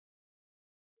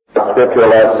Scripture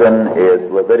lesson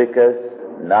is Leviticus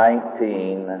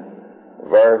 19,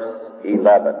 verse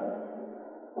 11.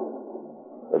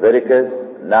 Leviticus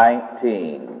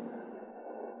 19,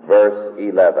 verse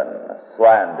 11.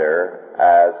 Slander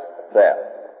as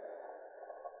theft.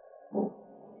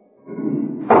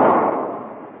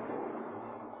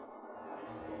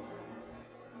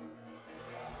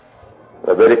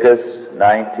 Leviticus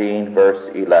 19,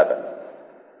 verse 11.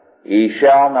 Ye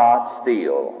shall not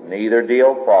steal, neither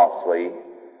deal falsely,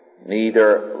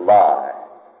 neither lie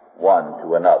one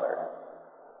to another.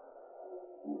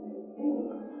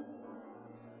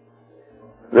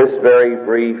 This very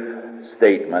brief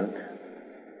statement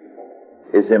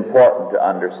is important to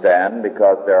understand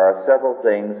because there are several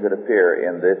things that appear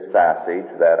in this passage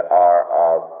that are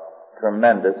of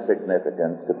tremendous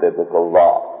significance to biblical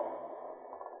law.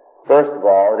 First of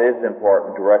all, it is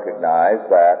important to recognize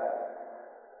that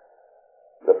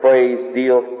the phrase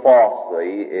deal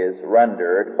falsely is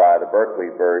rendered by the Berkeley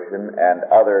version and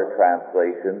other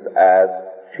translations as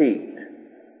cheat.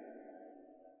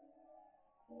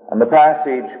 And the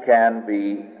passage can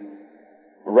be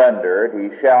rendered,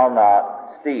 he shall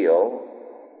not steal,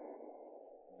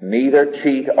 neither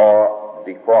cheat or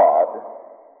defraud,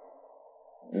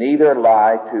 neither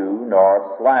lie to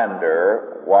nor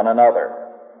slander one another.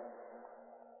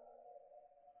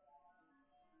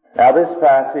 Now this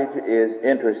passage is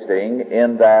interesting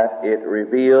in that it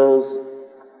reveals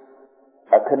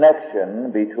a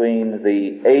connection between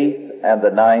the 8th and the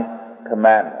 9th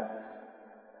commandments.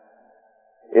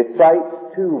 It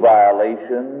cites two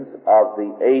violations of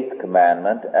the 8th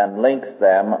commandment and links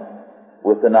them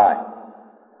with the 9th.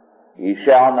 Ye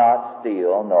shall not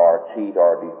steal nor cheat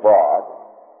or defraud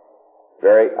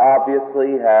very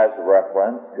obviously has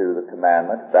reference to the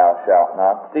commandment, thou shalt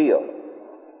not steal.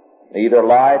 Neither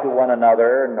lie to one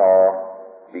another,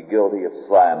 nor be guilty of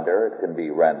slander, it can be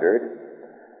rendered,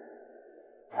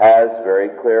 has very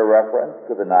clear reference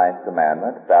to the 9th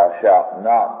commandment, thou shalt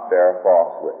not bear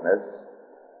false witness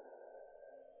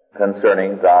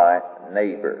concerning thy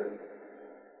neighbor.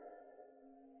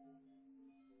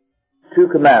 Two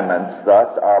commandments,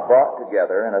 thus, are brought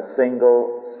together in a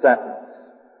single sentence.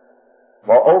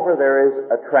 Moreover, there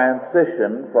is a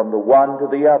transition from the one to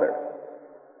the other.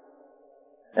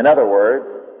 In other words,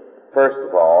 first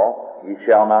of all, ye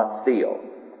shall not steal.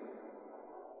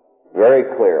 Very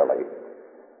clearly,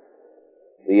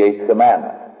 the 8th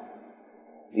commandment.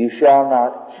 Ye shall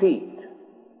not cheat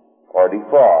or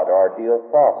defraud or deal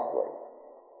falsely.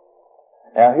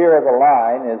 Now here the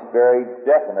line is very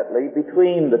definitely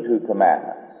between the two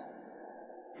commandments,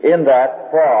 in that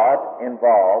fraud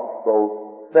involves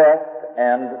both theft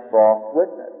and false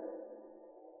witness.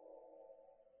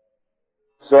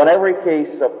 So in every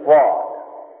case of fraud,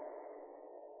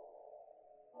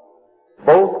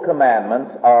 both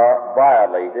commandments are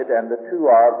violated and the two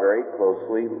are very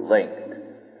closely linked.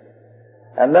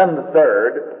 And then the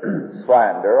third,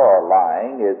 slander or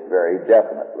lying, is very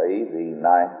definitely the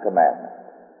 9th commandment.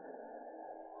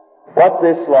 What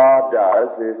this law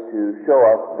does is to show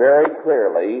us very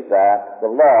clearly that the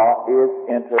law is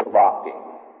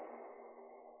interlocking.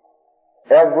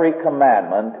 Every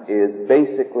commandment is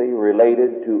basically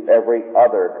related to every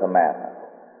other commandment.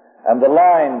 And the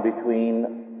line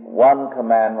between one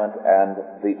commandment and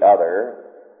the other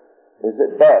is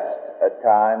at best, at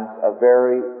times, a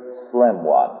very slim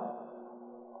one.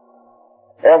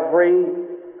 Every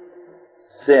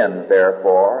sin,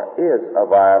 therefore, is a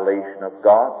violation of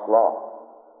God's law.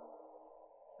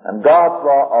 And God's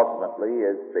law ultimately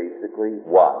is basically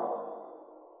one.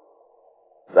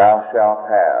 Thou shalt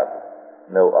have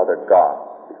no other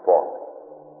gods before me.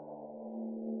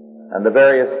 And the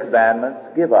various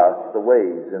commandments give us the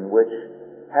ways in which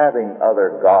having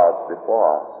other gods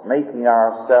before us, making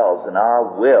ourselves and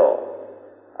our will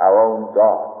our own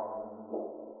God,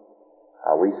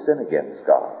 how we sin against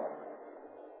God.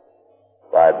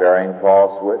 By bearing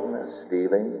false witness,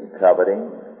 stealing,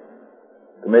 coveting,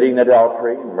 committing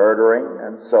adultery, murdering,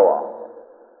 and so on.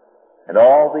 In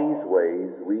all these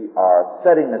ways we are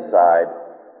setting aside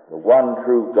the one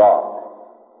true God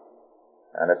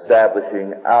and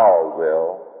establishing our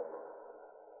will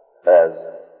as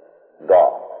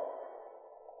God.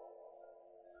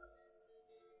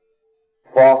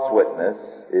 False witness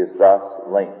is thus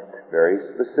linked very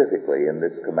specifically in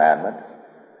this commandment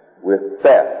with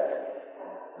theft,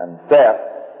 and theft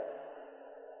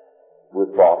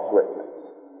with false witness.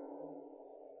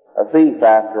 A thief,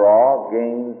 after all,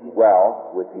 gains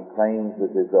wealth which he claims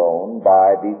as his own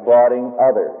by defrauding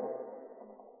others.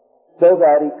 so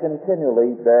that he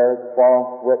continually bears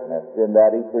false witness, in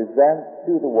that he presents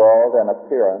to the world an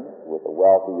appearance, with the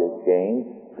wealth he has gained,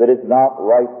 that is not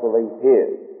rightfully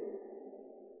his.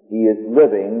 He is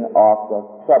living off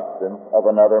the substance of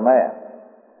another man.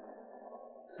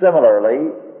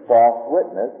 Similarly, false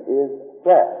witness is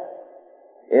theft,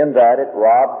 in that it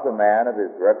robs a man of his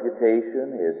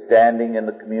reputation, his standing in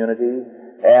the community,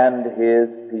 and his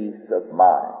peace of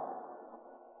mind.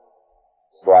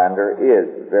 Slander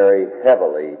is very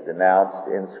heavily denounced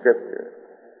in Scripture.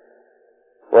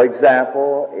 For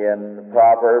example, in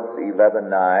Proverbs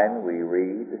 11:9 we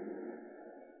read,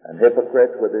 "An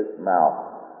hypocrite with his mouth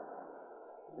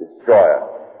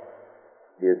destroyeth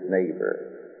his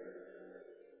neighbor."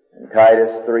 In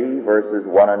Titus 3, verses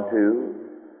 1 and 2,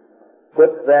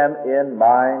 "Put them in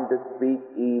mind to speak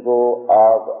evil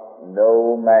of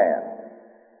no man,"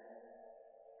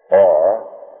 or,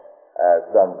 as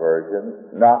some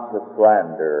versions, "not to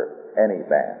slander any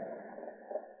man."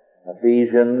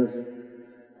 Ephesians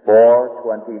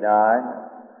 4:29,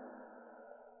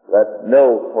 "Let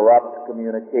no corrupt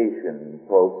communication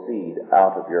proceed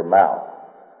out of your mouth."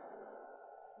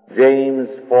 James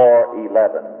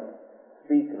 4:11,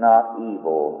 "Speak not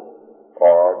evil,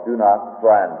 or do not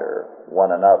slander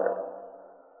one another."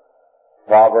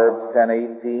 Proverbs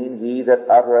 10:18, "He that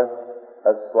uttereth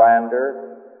a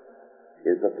slander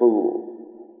is a fool."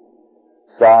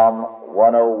 Psalm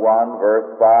 101,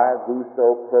 verse 5,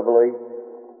 "Whoso privily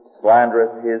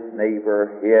slandereth his neighbor,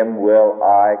 him will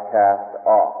I cast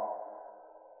off."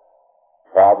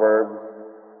 Proverbs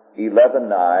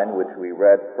 11:9, which we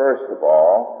read first of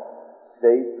all,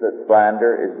 states that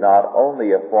slander is not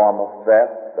only a form of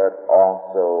theft, but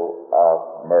also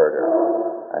of murder.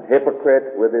 "An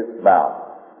hypocrite with his mouth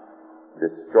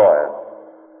destroyeth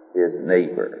his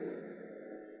neighbor."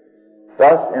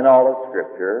 Thus, in all of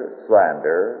Scripture,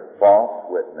 slander, false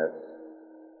witness,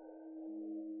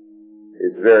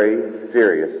 is very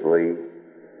seriously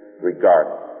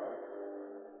regarded.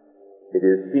 It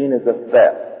is seen as a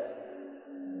theft.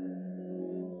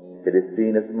 It is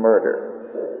seen as murder.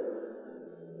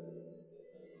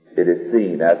 It is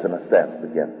seen as an offense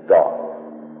against God.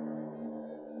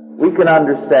 We can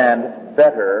understand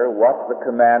better what the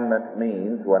commandment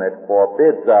means when it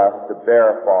forbids us to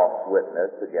bear false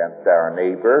witness against our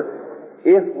neighbor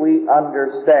if we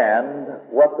understand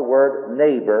what the word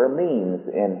neighbor means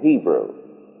in Hebrew.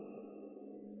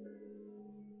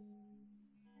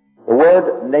 The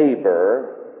word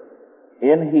neighbor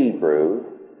in Hebrew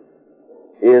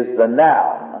is the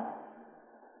noun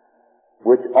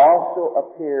which also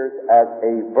appears as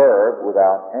a verb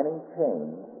without any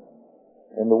change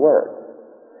in the word.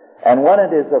 And when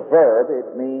it is a verb,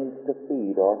 it means to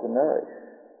feed or to nourish.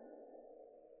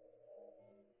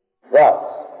 Thus,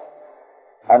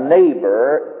 a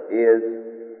neighbor is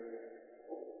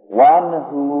one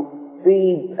who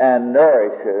feeds and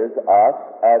nourishes us,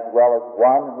 as well as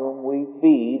one whom we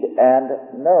feed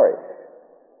and nourish.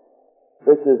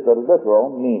 This is the literal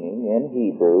meaning in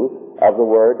Hebrew of the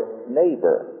word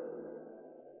neighbor.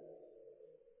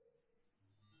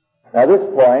 Now this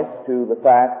points to the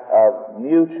fact of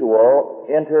mutual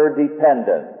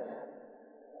interdependence,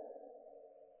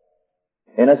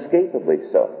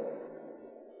 inescapably so.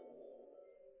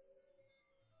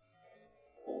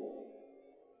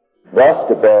 Thus,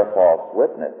 to bear false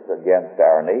witness against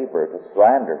our neighbor, to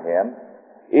slander him,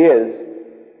 is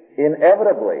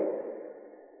inevitably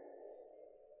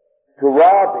to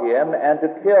rob him and to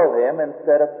kill him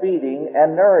instead of feeding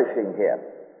and nourishing him.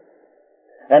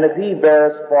 And if he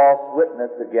bears false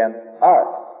witness against us,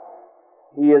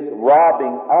 he is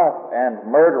robbing us and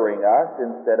murdering us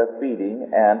instead of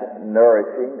feeding and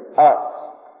nourishing us.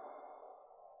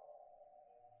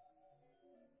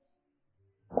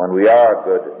 When we are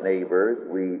good neighbors,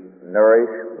 we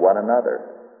nourish one another.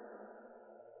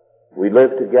 We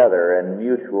live together in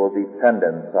mutual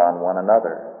dependence on one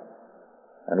another.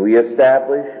 And we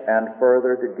establish and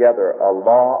further together a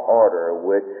law order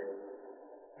which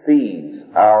feeds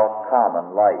our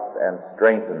common life and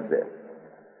strengthens it.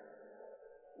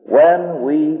 When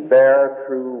we bear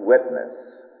true witness,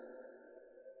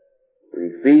 we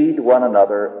feed one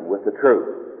another with the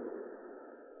truth.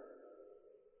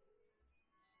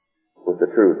 With the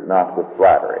truth, not with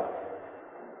flattery.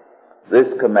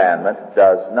 This commandment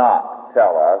does not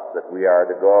tell us that we are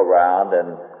to go around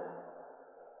and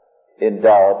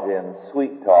indulge in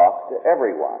sweet talk to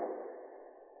everyone.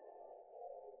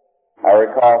 I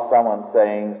recall someone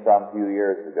saying some few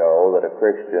years ago that a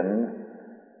Christian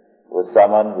was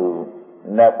someone who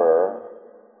never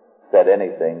said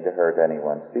anything to hurt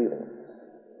anyone's feelings.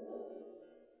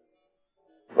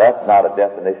 That's not a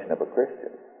definition of a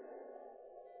Christian.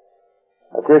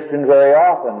 A Christian very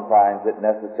often finds it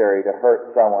necessary to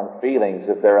hurt someone's feelings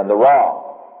if they're in the wrong.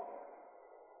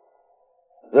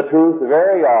 The truth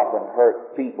very often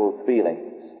hurts people's feelings.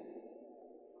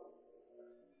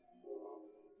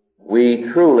 We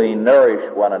truly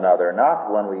nourish one another,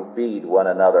 not when we feed one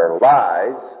another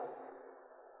lies,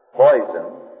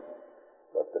 poison,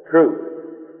 but the truth.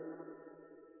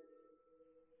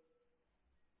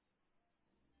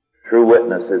 True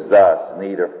witness is thus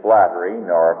neither flattery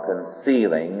nor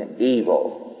concealing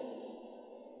evil.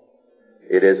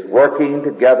 It is working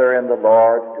together in the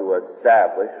Lord to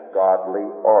establish godly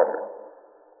order.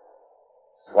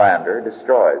 Slander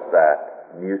destroys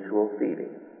that mutual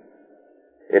feeding.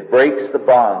 It breaks the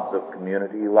bonds of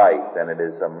community life, and it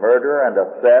is a murder and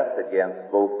a theft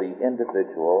against both the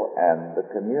individual and the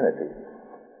community.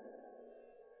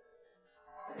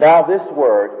 Now, this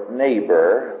word,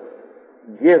 neighbor,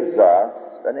 gives us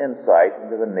an insight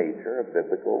into the nature of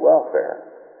biblical welfare.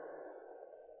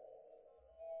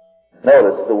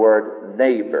 Notice the word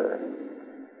neighbor.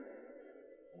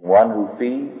 One who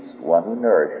feeds, one who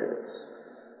nourishes.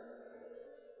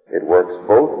 It works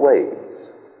both ways.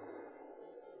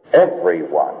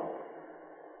 Everyone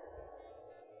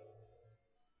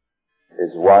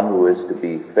is one who is to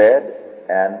be fed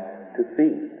and to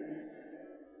feed.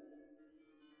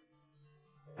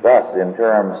 Thus, in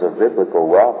terms of biblical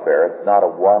welfare, it's not a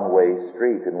one-way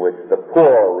street in which the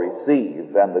poor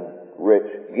receive and the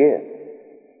rich give.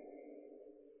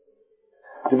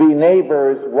 To be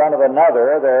neighbors one of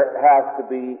another, there has to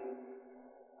be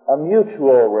a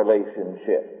mutual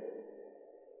relationship.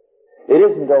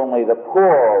 It isn't only the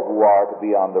poor who are to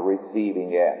be on the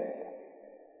receiving end,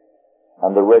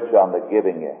 and the rich on the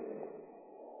giving end.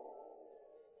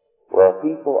 Where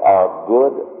people are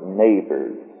good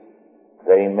neighbors,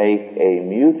 they make a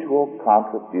mutual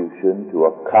contribution to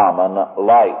a common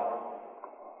life.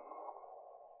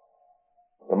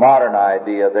 The modern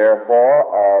idea, therefore,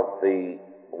 of the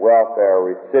welfare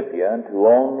recipient who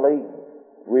only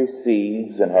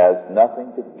receives and has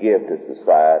nothing to give to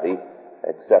society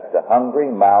except a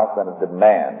hungry mouth and a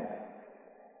demand,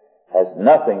 has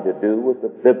nothing to do with the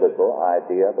biblical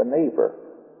idea of a neighbor.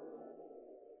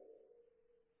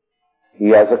 He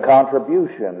has a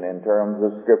contribution in terms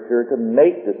of Scripture to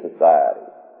make to society.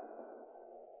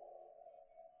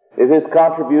 If his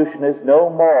contribution is no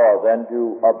more than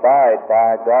to abide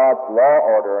by God's law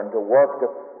order and to work to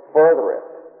further it,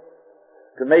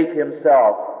 to make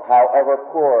himself, however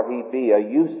poor he be, a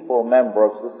useful member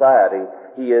of society,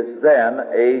 he is then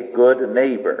a good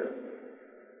neighbor.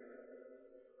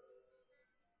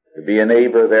 To be a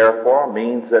neighbor, therefore,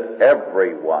 means that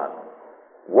everyone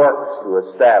works to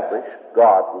establish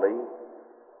godly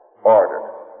order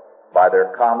by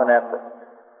their common effort.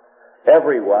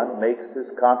 Everyone makes his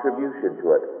contribution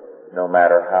to it, no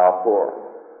matter how poor.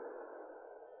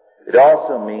 It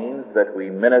also means that we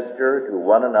minister to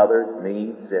one another's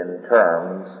needs in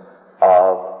terms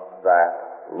of that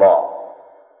law.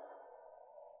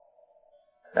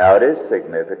 Now, it is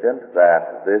significant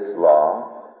that this law,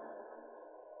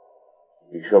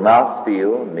 "You shall not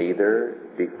steal, neither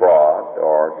defraud,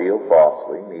 or deal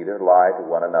falsely, neither lie to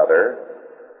one another,"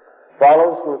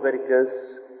 follows Leviticus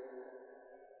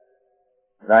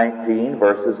 19,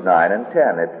 verses 9 and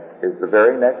 10. It is the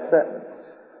very next sentence.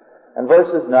 And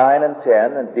verses 9 and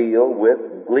 10 deal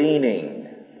with gleaning.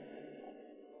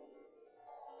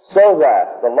 So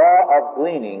that the law of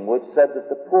gleaning, which said that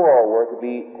the poor were to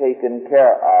be taken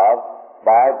care of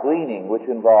by gleaning, which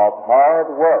involved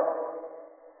hard work,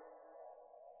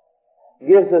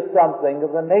 gives us something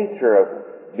of the nature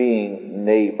of being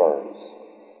neighbors.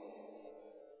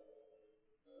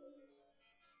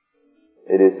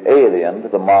 It is alien to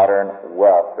the modern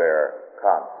welfare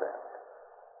concept.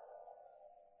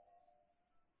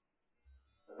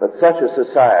 But such a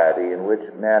society in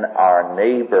which men are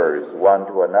neighbors one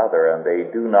to another and they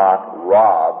do not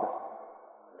rob,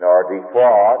 nor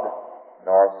defraud,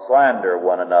 nor slander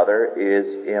one another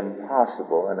is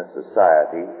impossible in a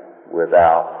society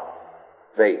without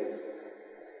faith.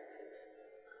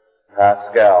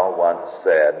 Pascal once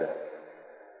said,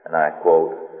 and I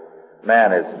quote,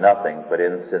 "Man is nothing but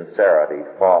insincerity,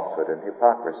 falsehood, and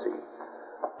hypocrisy,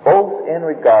 both in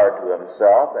regard to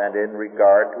himself and in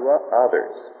regard to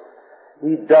others.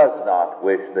 He does not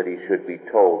wish that he should be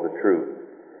told the truth.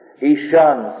 He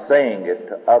shuns saying it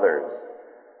to others.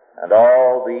 And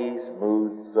all these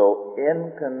moods, so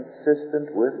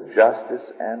inconsistent with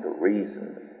justice and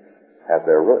reason, have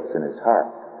their roots in his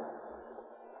heart."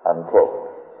 Unquote.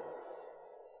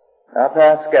 Now,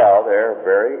 Pascal there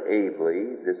very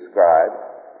ably described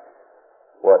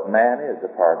what man is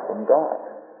apart from God.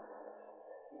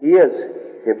 He is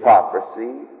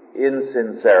hypocrisy,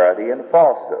 insincerity, and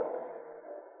falsehood.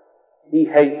 He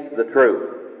hates the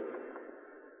truth.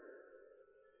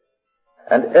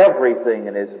 And everything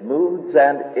in his moods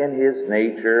and in his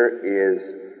nature is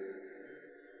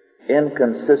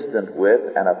inconsistent with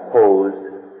and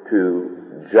opposed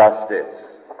to justice.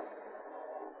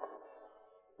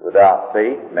 Without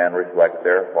faith, men reflect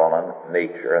their fallen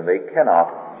nature, and they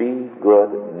cannot be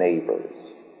good neighbors.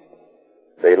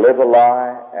 They live a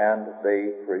lie, and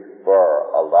they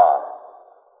prefer a lie.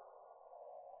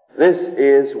 This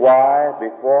is why,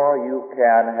 before you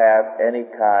can have any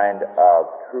kind of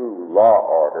true law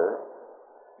order,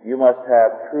 you must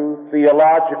have true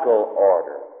theological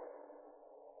order.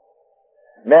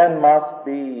 Men must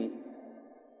be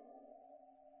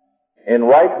in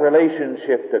right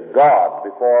relationship to God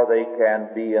before they can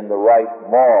be in the right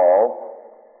moral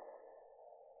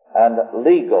and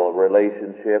legal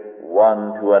relationship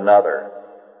one to another.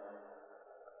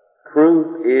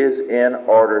 Truth is in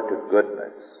order to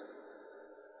goodness,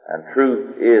 and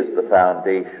truth is the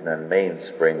foundation and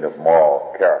mainspring of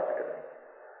moral character.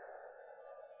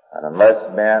 And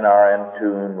unless men are in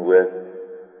tune with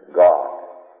God,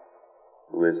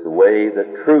 who is the way,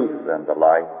 the truth, and the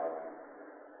life,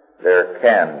 there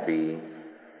can be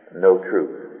no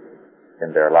truth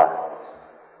in their lives.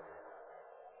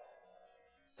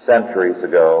 Centuries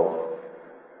ago,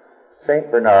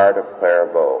 St. Bernard of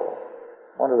Clairvaux,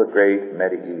 one of the great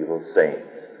medieval saints,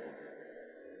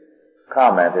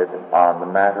 commented on the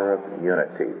matter of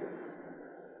unity.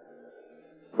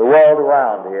 The world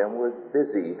around him was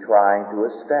busy trying to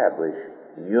establish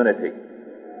unity.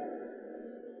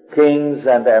 Kings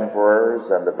and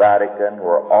emperors and the Vatican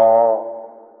were all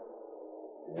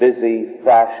busy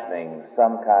fashioning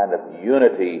some kind of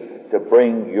unity to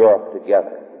bring Europe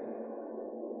together.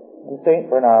 And St.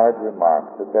 Bernard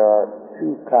remarked that there are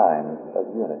two kinds of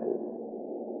unity.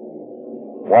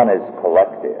 One is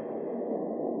collective.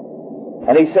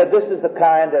 And he said this is the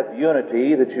kind of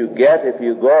unity that you get if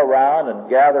you go around and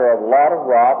gather a lot of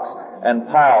rocks and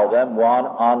pile them one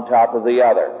on top of the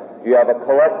other. You have a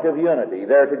collective unity.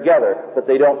 They're together, but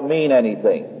they don't mean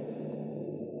anything.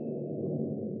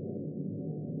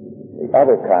 The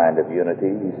other kind of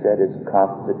unity, he said, is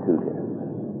constitutive.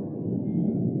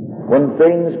 When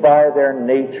things by their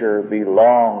nature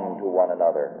belong to one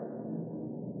another.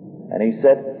 And he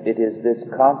said it is this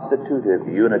constitutive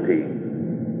unity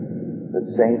that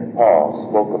St.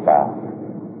 Paul spoke about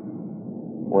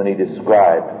when he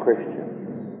described Christians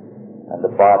and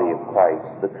the body of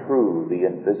Christ, the true, the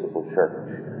invisible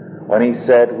church. When he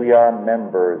said we are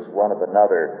members one of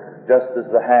another, just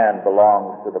as the hand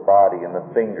belongs to the body and the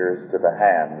fingers to the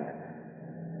hand,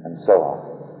 and so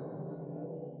on.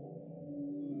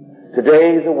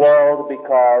 Today the world,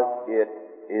 because it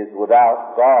is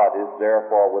without God, is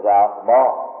therefore without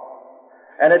law.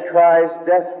 And it tries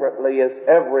desperately, as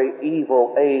every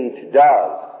evil age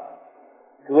does,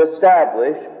 to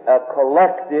establish a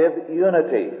collective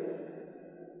unity.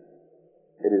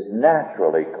 It is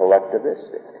naturally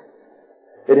collectivistic.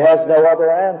 It has no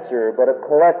other answer but a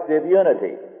collective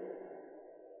unity.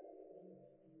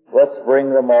 Let's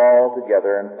bring them all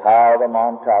together and pile them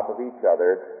on top of each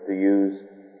other, to use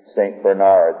St.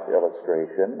 Bernard's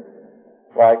illustration,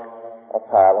 like a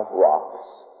pile of rocks.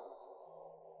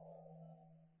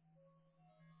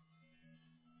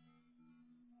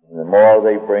 And the more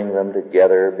they bring them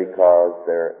together, because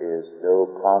there is no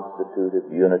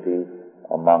constitutive unity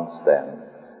amongst them,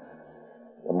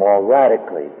 the more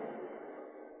radically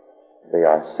they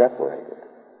are separated.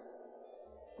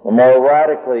 The more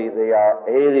radically they are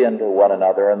alien to one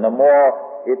another, and the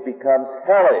more it becomes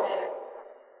hellish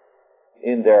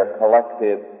in their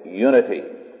collective unity,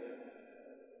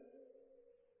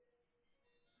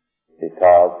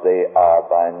 because they are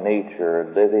by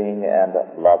nature living and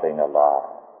loving a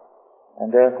lie,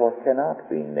 and therefore cannot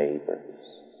be neighbors.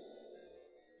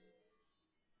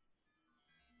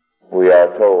 We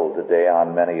are told today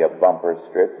on many a bumper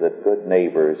strip that good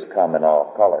neighbors come in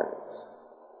all colors.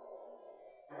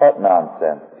 What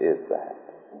nonsense is that?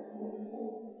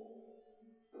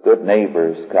 Good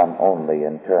neighbors come only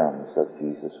in terms of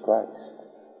Jesus Christ,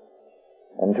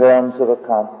 in terms of a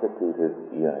constituted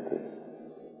unity.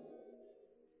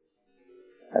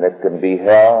 And it can be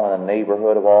hell in a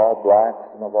neighborhood of all blacks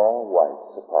and of all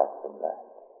whites apart from that.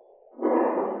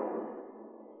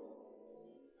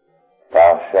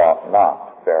 Thou shalt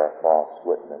not bear false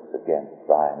witness against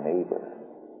thy neighbor.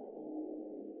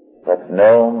 But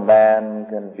no man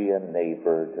can be a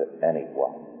neighbor to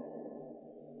anyone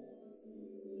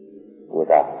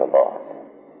without the Lord.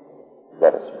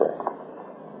 Let us pray.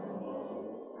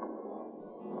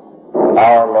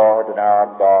 Our Lord and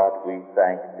our God, we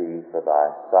thank Thee for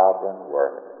Thy sovereign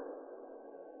word.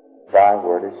 Thy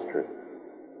word is true.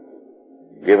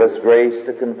 Give us grace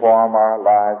to conform our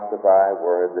lives to Thy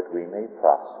word that we may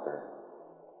prosper.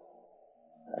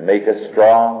 And make us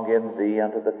strong in Thee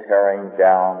unto the tearing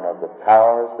down of the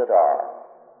powers that are,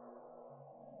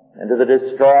 and to the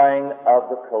destroying of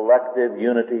the collective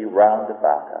unity round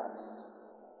about us,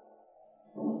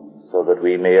 so that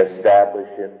we may establish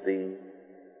in Thee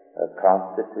a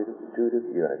constitutive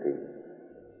unity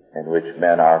in which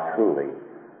men are truly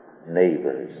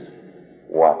neighbors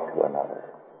one to another.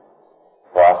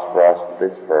 Prosper us to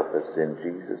this purpose in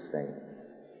Jesus' name.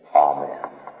 Amen.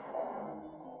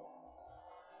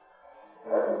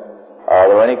 Are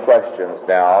there any questions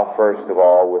now, first of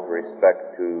all, with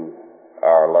respect to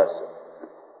our lesson?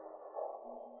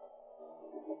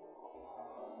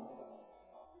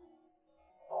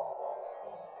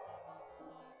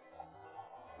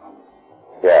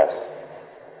 Yes.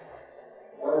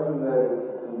 When the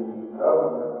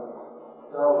government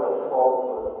tells us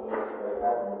falsehoods that they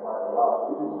happen quite a lot,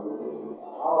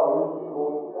 how are we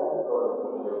supposed to that sort of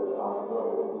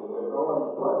responsibility? There's no one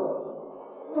to blame.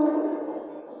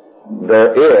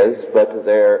 There is, but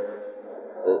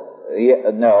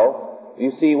no.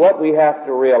 You see, what we have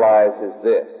to realize is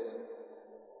this.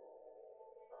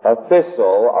 A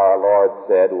thistle, our Lord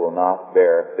said, will not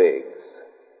bear figs.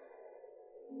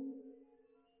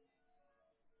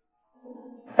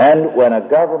 And when a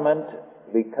government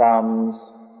becomes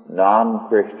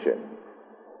non-Christian,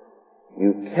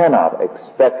 you cannot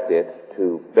expect it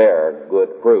to bear good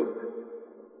fruit.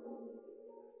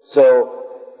 So,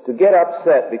 to get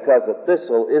upset because a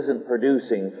thistle isn't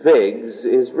producing figs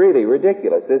is really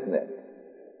ridiculous, isn't it?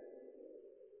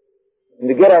 And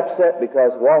to get upset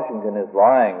because Washington is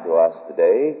lying to us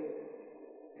today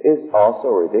is also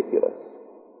ridiculous.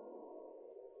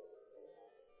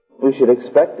 We should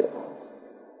expect it.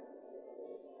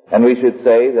 And we should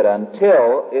say that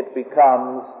until it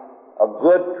becomes a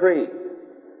good tree,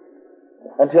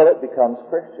 until it becomes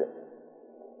Christian,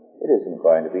 it isn't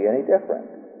going to be any different.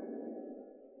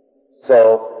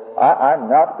 So, I'm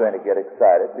not going to get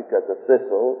excited because a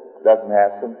thistle doesn't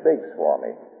have some figs for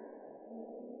me.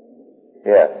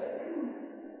 Yes.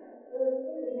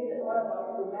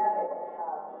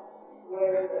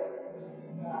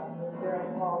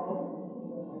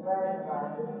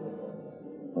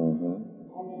 Mm-hmm.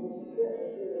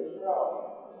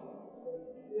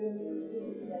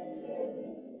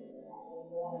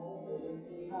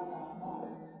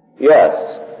 Yes,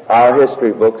 our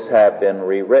history books have been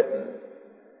rewritten.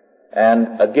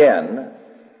 And again,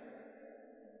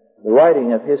 the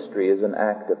writing of history is an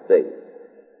act of faith.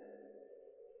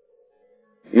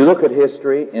 You look at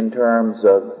history in terms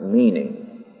of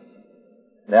meaning.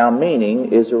 Now,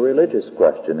 meaning is a religious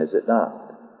question, is it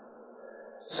not?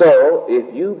 So,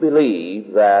 if you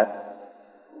believe that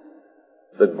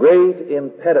the great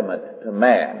impediment to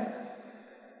man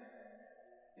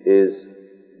is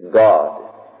God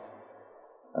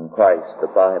and Christ, the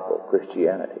Bible,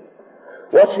 Christianity,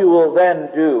 what you will then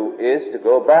do is to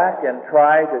go back and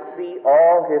try to see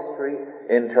all history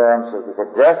in terms of the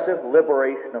progressive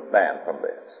liberation of man from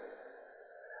this.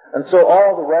 And so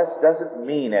all the rest doesn't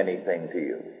mean anything to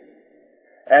you.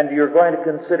 And you're going to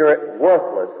consider it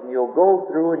worthless, and you'll go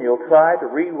through and you'll try to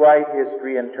rewrite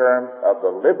history in terms of the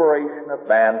liberation of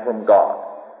man from God.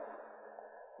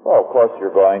 Well, of course,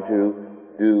 you're going to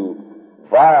do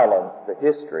violence to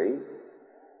history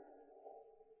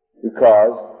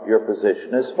because your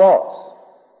position is false.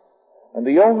 And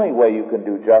the only way you can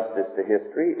do justice to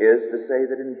history is to say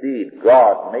that indeed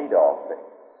God made all things.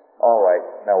 All right,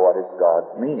 now what is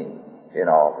God's meaning in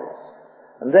all this?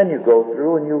 And then you go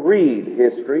through and you read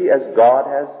history as God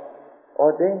has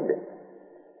ordained it.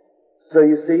 So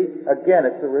you see, again,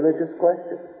 it's a religious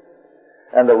question.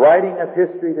 And the writing of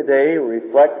history today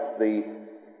reflects the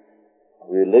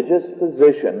religious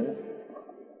position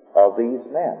of these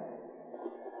men.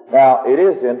 Now, it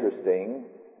is interesting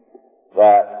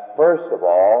that, first of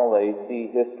all, they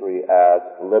see history as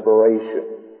liberation.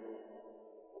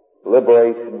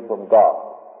 Liberation from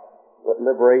God. But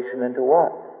liberation into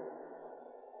what?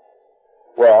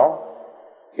 Well,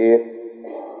 if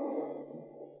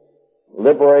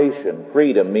liberation,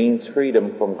 freedom, means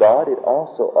freedom from God, it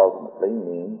also ultimately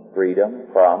means freedom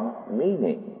from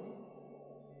meaning.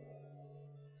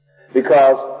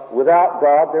 Because without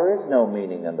God, there is no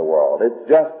meaning in the world. It's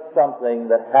just something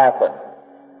that happened.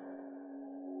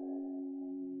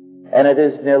 And it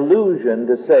is an illusion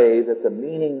to say that the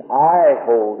meaning I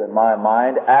hold in my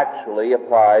mind actually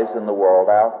applies in the world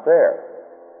out there.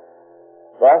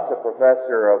 Thus, a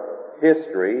professor of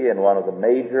history in one of the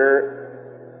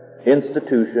major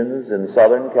institutions in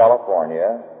Southern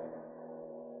California,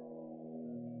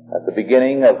 at the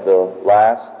beginning of the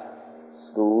last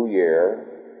school year,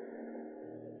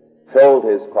 told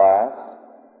his class,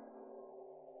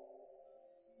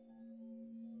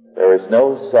 there is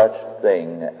no such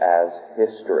thing as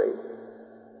history.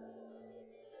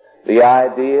 The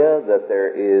idea that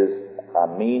there is a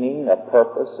meaning, a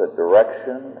purpose, a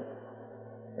direction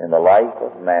in the life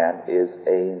of man is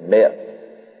a myth.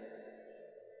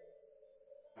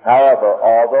 However,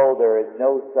 although there is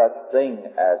no such thing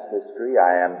as history,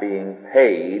 I am being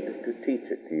paid to teach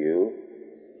it to you.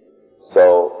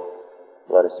 So,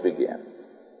 let us begin.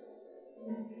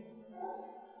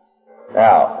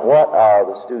 Now, what are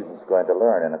the students going to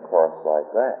learn in a course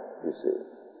like that, you see?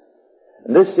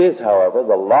 And this is, however,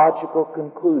 the logical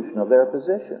conclusion of their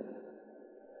position.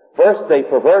 First they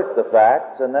pervert the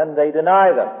facts, and then they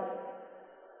deny them.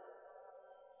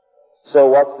 So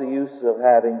what's the use of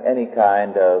having any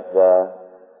kind of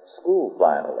school,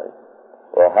 finally?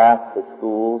 Well, half the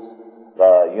schools,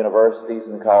 universities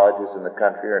and colleges in the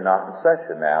country are not in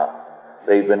session now.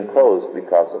 They've been closed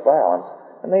because of violence,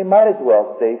 and they might as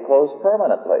well stay closed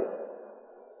permanently.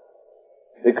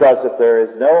 Because if there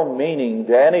is no meaning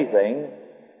to anything,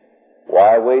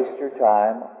 why waste your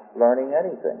time learning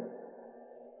anything?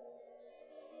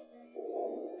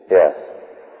 Yes.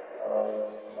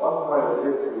 One point of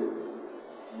history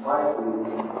might be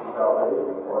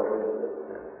salvation for it.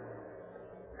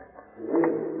 It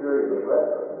is a series of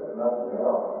records and nothing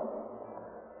else.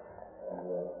 And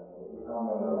if you come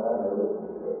on the land of it,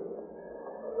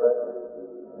 records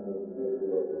and the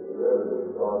history of the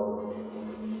derivative from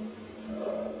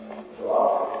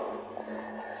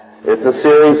it's a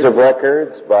series of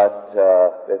records, but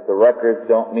if the records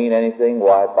don't mean anything,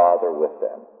 why bother with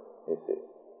them, you see?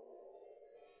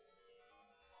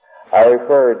 I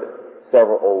referred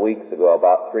several weeks ago,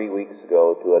 about 3 weeks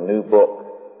ago, to a new book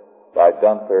by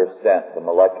Gunther Stent, the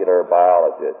molecular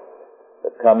biologist,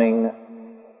 The Coming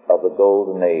of the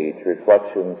Golden Age,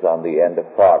 Reflections on the End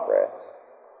of Progress.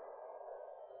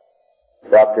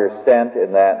 Dr. Stent,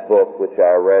 in that book, which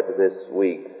I read this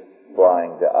week,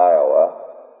 flying to Iowa,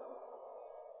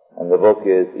 and the book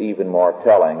is even more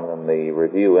telling than the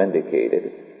review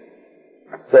indicated,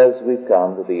 says we've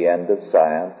come to the end of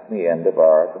science, and the end of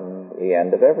art, and the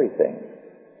end of everything.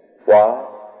 Why?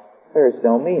 There's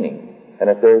no meaning. And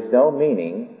if there's no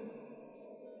meaning,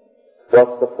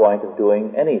 what's the point of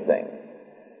doing anything?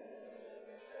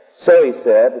 So he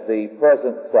said, the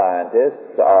present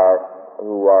scientists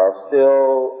who are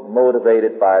still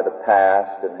motivated by the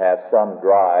past and have some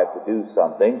drive to do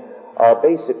something are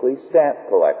basically stamp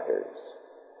collectors.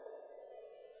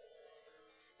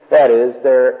 That is,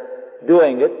 they're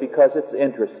doing it because it's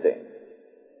interesting.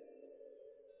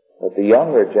 But the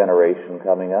younger generation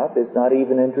coming up is not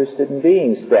even interested in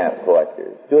being stamp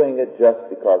collectors, doing it just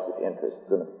because it interests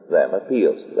them,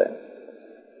 appeals to them.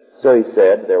 So he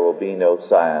said there will be no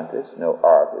scientists, no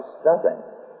artists, nothing.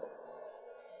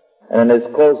 And in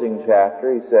his closing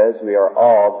chapter he says we are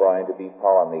all going to be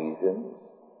Polynesians,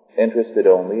 interested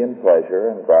only in pleasure,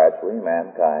 and gradually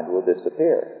mankind will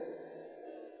disappear.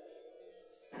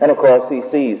 And of course he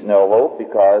sees no hope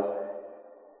because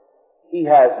he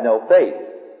has no faith.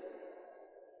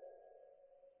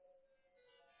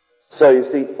 So you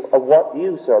see, of what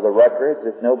use are the records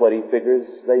if nobody figures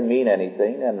they mean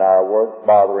anything and are worth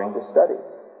bothering to study?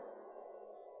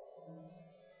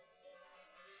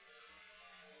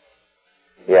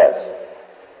 Yes.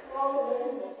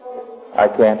 I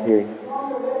can't hear you.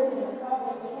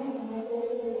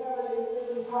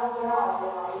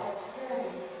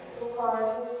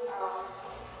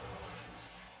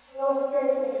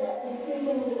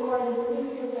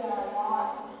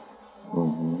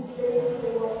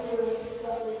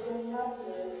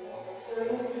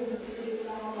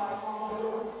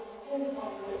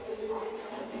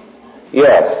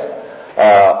 Yes.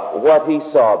 What he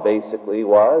saw basically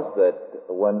was that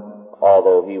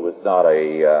although he was not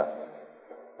a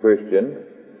Christian,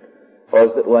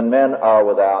 was that when men are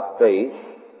without faith,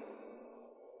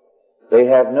 they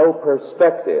have no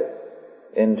perspective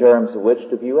in terms of which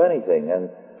to view anything, and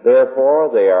therefore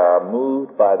they are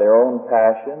moved by their own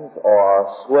passions or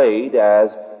are swayed as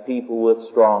people with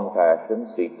strong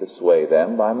passions seek to sway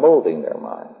them by molding their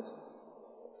minds.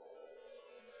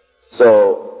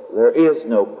 So there is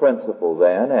no principle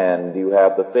then, and you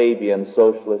have the Fabian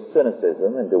socialist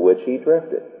cynicism into which he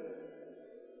drifted.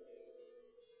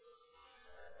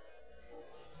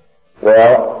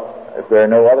 Well, if there are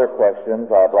no other questions,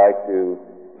 I'd like to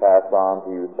pass on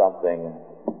to you something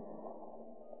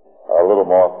a little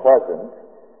more pleasant.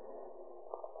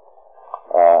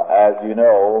 As you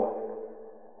know,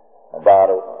 about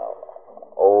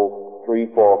 3,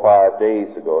 4, or 5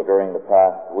 days ago, during the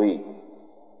past week,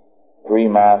 3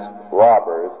 masked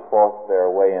robbers forced their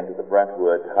way into the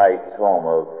Brentwood Heights home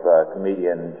of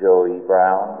comedian Joey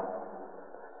Brown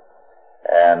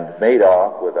and made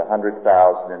off with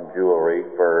 $100,000 in jewelry,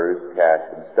 furs, cash,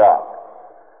 and stock.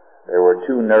 There were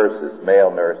 2 nurses,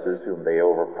 male nurses, whom they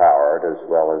overpowered, as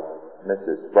well as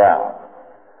Mrs. Brown.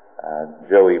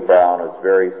 Joey Brown was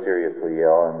very seriously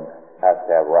ill and has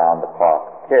to have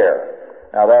round-the-clock care.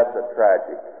 Now, that's a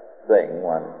tragic thing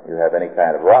when you have any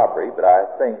kind of robbery, but I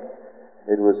think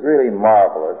it was really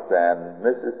marvelous, and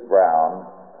Mrs. Brown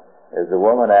is a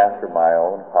woman after my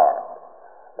own heart,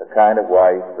 a kind of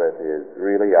wife that is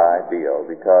really ideal,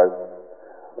 because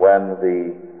when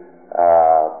the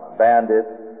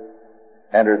bandits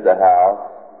entered the house,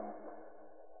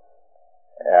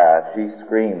 she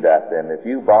screamed at them, "If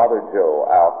you bother Joe,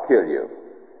 I'll kill you."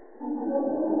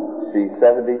 She's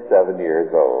 77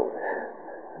 years old.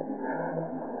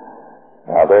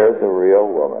 Now there's a real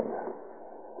woman.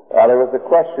 Now there was a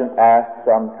question asked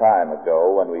some time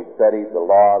ago when we studied the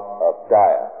laws of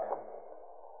diet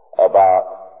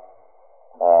about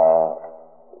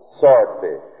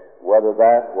swordfish, whether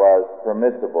that was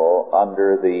permissible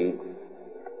under the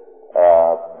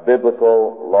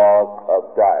biblical laws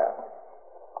of diet.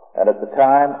 And at the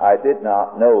time, I did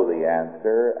not know the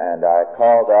answer, and I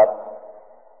called up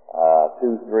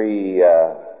 2, 3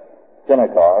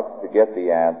 synagogues to get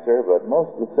the answer, but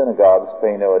most of the synagogues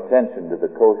pay no attention to the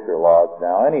kosher laws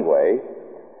now anyway,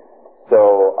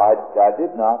 so I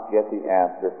did not get the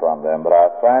answer from them, but I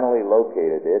finally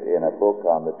located it in a book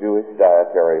on the Jewish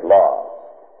dietary laws.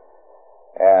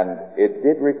 And it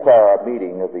did require a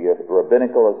meeting of the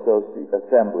Rabbinical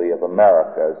Assembly of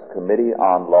America's Committee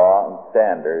on Law and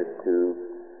Standards to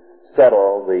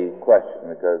settle the question,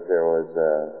 because there was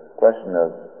a question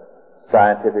of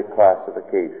scientific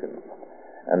classification.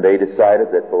 And they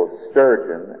decided that both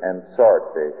sturgeon and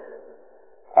swordfish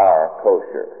are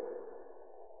kosher.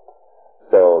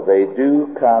 So they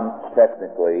do come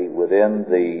technically within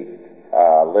the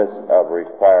list of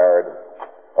required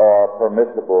or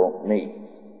permissible meats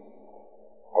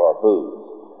or foods.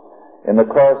 In the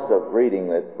course of reading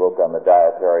this book on the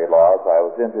dietary laws, I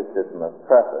was interested in the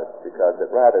preface because it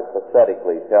rather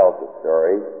pathetically tells the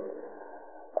story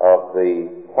of the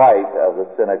plight of the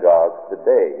synagogues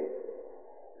today.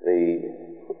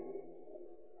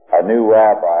 A new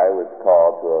rabbi was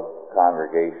called to a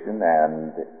congregation,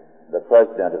 and the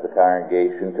president of the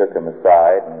congregation took him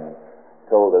aside and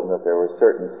told him that there were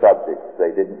certain subjects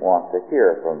they didn't want to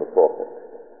hear from the pulpit.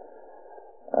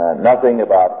 Nothing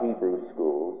about Hebrew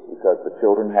schools, because the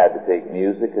children had to take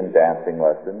music and dancing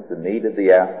lessons and needed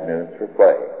the afternoons for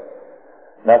play.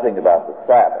 Nothing about the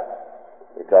Sabbath,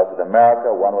 because in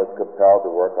America one was compelled to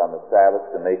work on the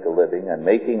Sabbath to make a living, and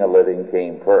making a living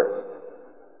came first.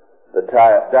 The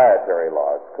dietary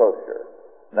laws, kosher,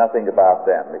 nothing about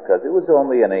them, because it was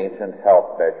only an ancient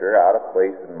health measure out of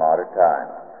place in modern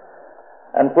times.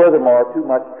 And furthermore, too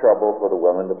much trouble for the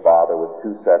women to bother with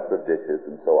 2 sets of dishes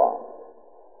and so on.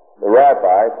 The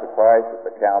rabbi, surprised at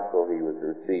the counsel he was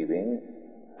receiving,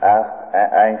 asked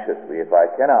anxiously, if I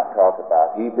cannot talk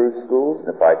about Hebrew schools,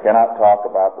 and if I cannot talk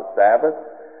about the Sabbath,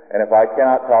 and if I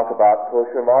cannot talk about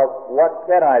kosher laws, what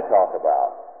can I talk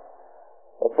about?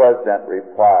 The president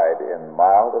replied in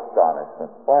mild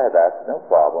astonishment, "Why, that's no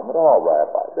problem at all,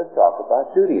 Rabbi. Just talk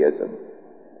about Judaism."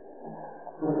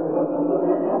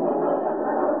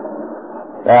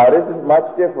 Now, it isn't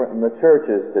much different in the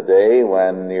churches today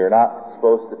when you're not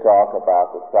supposed to talk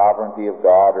about the sovereignty of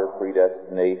God or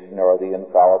predestination or the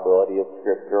infallibility of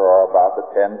Scripture or about the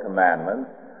 10 Commandments.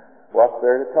 What's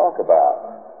there to talk about?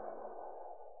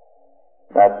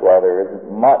 That's why there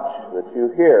isn't much that you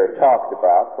hear talked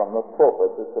about from the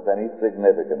pulpit that's of any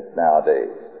significance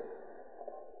nowadays.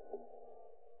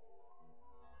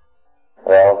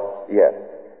 Well, yes.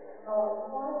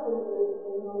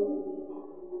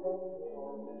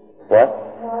 What?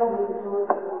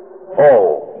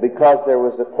 Oh, because there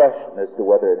was a question as to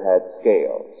whether it had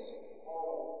scales.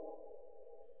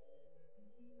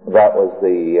 That was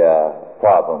the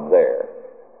problem there.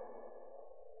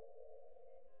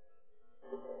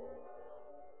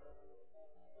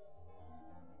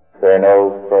 There are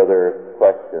no further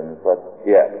questions, but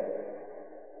yes.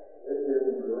 This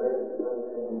is related to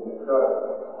something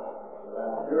because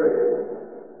I'm curious.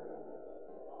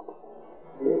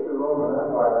 If the Roman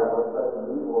Empire was such an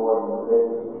evil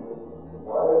organization,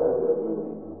 why is it that we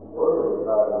worry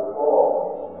about its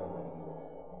fall?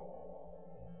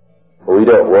 We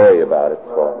don't worry about its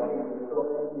fall. So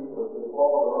many people, if they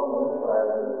fall the Roman Empire,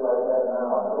 just like that now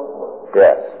and so forth.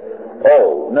 Yes. They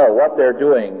Oh, no, what they're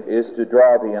doing is to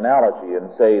draw the analogy and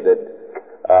say that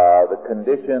the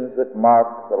conditions that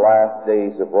mark the last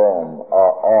days of Rome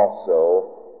are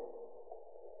also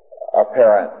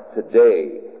apparent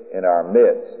today in our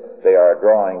midst. They are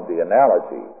drawing the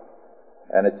analogy.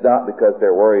 And it's not because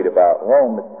they're worried about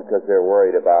Rome, it's because they're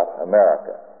worried about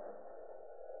America.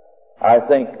 I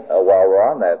think, while we're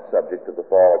on that subject of the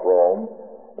fall of Rome,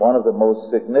 one of the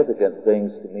most significant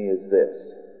things to me is this.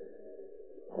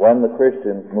 When the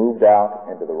Christians moved out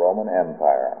into the Roman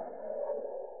Empire,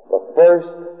 the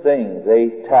first thing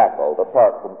they tackled,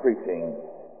 apart from preaching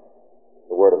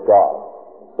the Word of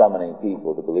God, summoning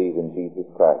people to believe in Jesus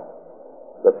Christ,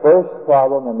 the first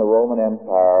problem in the Roman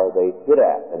Empire they hit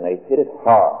at, and they hit it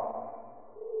hard,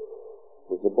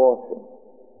 was abortion.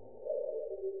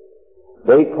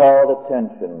 They called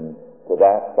attention to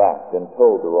that fact and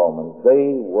told the Romans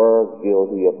they were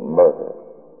guilty of murder.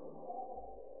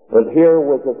 But here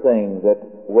was a thing that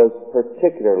was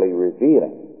particularly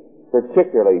revealing,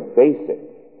 particularly basic,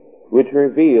 which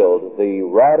revealed the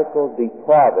radical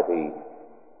depravity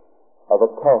of a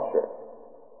culture.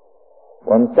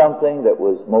 When something that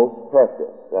was most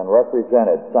precious and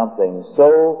represented something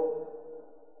so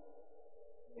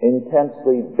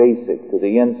intensely basic to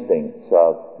the instincts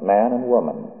of man and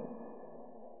woman,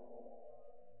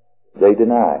 they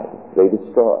denied, they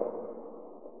destroyed.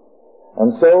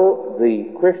 And so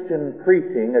the Christian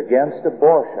preaching against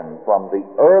abortion from the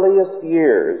earliest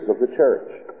years of the church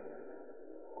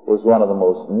was one of the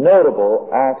most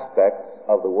notable aspects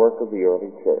of the work of the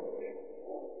early church.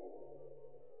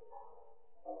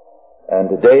 And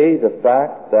today, the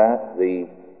fact that the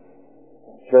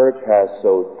church has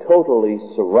so totally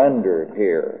surrendered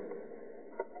here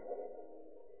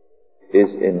is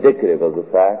indicative of the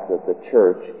fact that the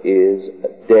church is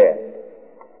dead.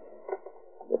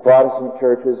 The Protestant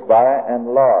churches, by and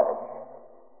large,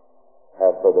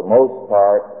 have for the most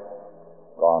part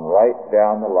gone right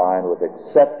down the line with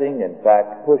accepting, in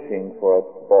fact, pushing for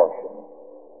abortion.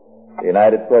 The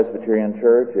United Presbyterian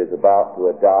Church is about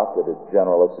to adopt at its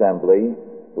General Assembly,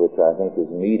 which I think is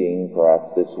meeting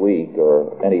perhaps this week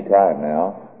or any time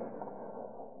now,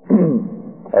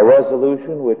 a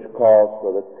resolution which calls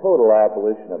for the total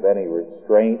abolition of any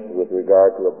restraint with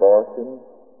regard to abortion,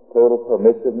 total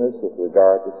permissiveness with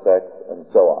regard to sex, and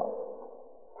so on.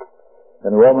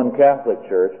 In the Roman Catholic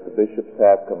Church, the bishops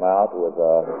have come out with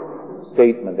a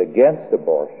statement against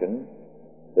abortion,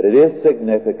 but it is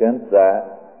significant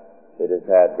that it has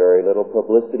had very little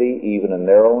publicity even in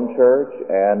their own church,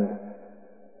 and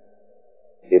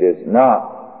it is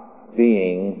not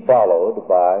being followed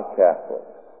by Catholics.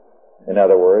 In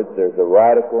other words, there's a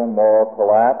radical moral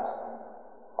collapse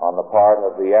on the part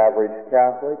of the average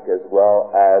Catholic as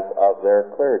well as of their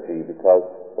clergy, because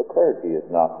the clergy is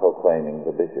not proclaiming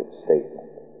the bishop's statement.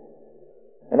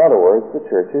 In other words, the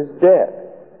church is dead.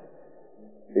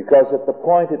 Because at the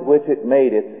point at which it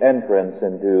made its entrance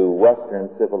into Western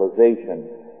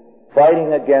civilization,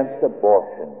 fighting against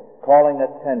abortion, calling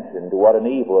attention to what an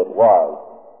evil it was,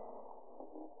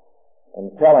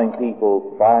 and telling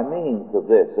people by means of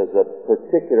this as a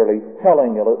particularly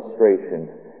telling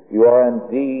illustration, you are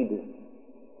indeed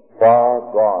far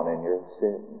gone in your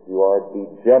sins. You are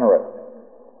degenerate.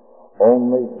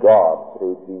 Only God,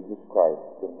 through Jesus Christ,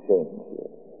 can change you.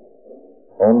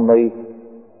 Only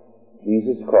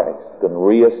Jesus Christ can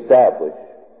reestablish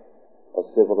a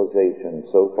civilization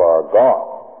so far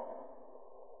gone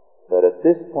that at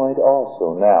this point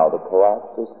also now the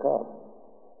collapse has come.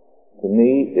 To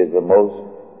me is a most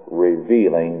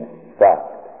revealing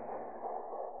fact.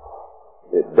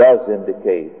 It does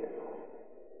indicate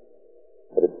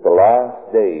that it's the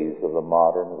last days of the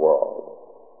modern world.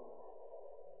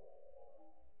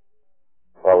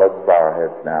 Well, let's bow our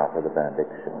heads now for the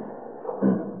benediction.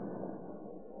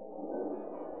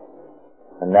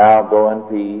 And now go in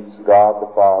peace, God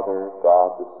the Father,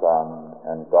 God the Son,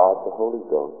 and God the Holy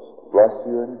Ghost bless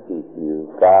you and keep you,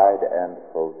 guide and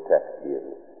protect you,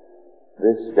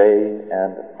 this day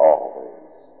and all.